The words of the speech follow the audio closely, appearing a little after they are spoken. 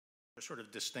sort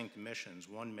of distinct missions.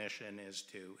 One mission is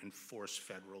to enforce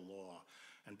federal law.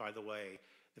 And by the way,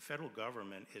 the federal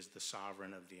government is the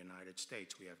sovereign of the United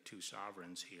States. We have two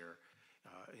sovereigns here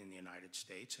in the United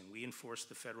States, and we enforce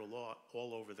the federal law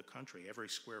all over the country. Every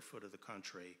square foot of the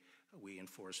country, we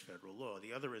enforce federal law.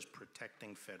 The other is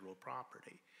protecting federal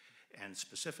property, and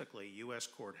specifically U.S.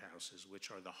 courthouses,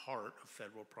 which are the heart of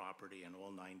federal property in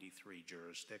all 93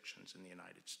 jurisdictions in the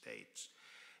United States.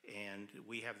 And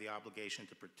we have the obligation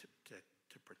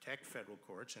to protect federal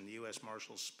courts, and the U.S.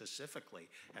 Marshals specifically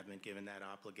have been given that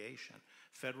obligation.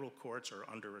 Federal courts are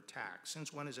under attack.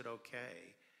 Since when is it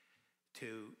okay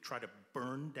to try to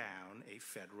burn down a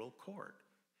federal court?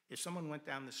 If someone went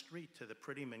down the street to the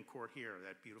Prettyman Court here,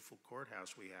 that beautiful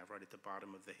courthouse we have right at the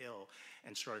bottom of the hill,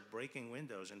 and started breaking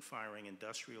windows and firing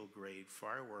industrial-grade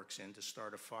fireworks in to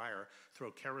start a fire, throw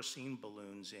kerosene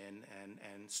balloons in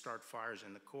and start fires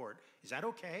in the court, is that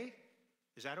okay?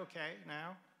 Is that okay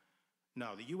now?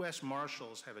 No, the U.S.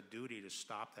 Marshals have a duty to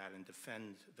stop that and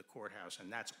defend the courthouse,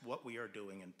 and that's what we are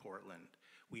doing in Portland.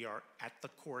 We are at the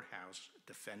courthouse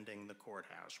defending the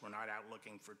courthouse. We're not out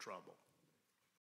looking for trouble.